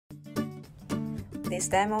This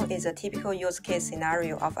demo is a typical use case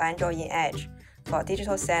scenario of Android in Edge for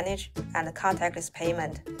digital signage and contactless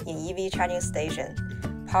payment in EV charging station,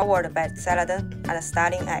 powered by Celadon and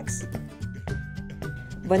Starlink X.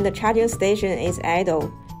 When the charging station is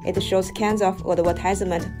idle, it shows scans of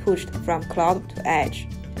advertisement pushed from cloud to edge.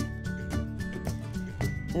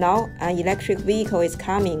 Now an electric vehicle is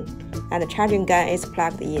coming and the charging gun is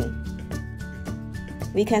plugged in.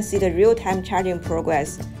 We can see the real-time charging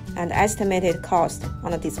progress and estimated cost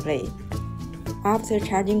on the display. After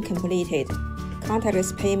charging completed,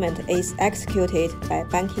 contactless payment is executed by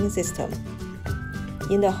banking system.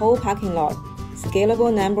 In the whole parking lot,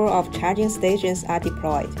 scalable number of charging stations are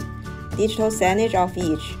deployed. Digital signage of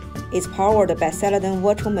each is powered by Celadon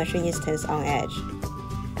virtual machine instance on Edge.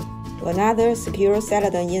 Another secure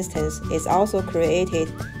Celadon instance is also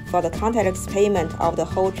created for the contactless payment of the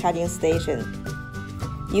whole charging station.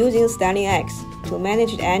 Using Starlink X to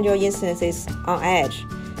manage Android instances on Edge,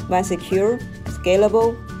 one secure,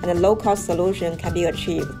 scalable, and low-cost solution can be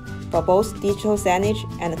achieved for both digital signage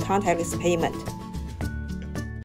and contactless payment.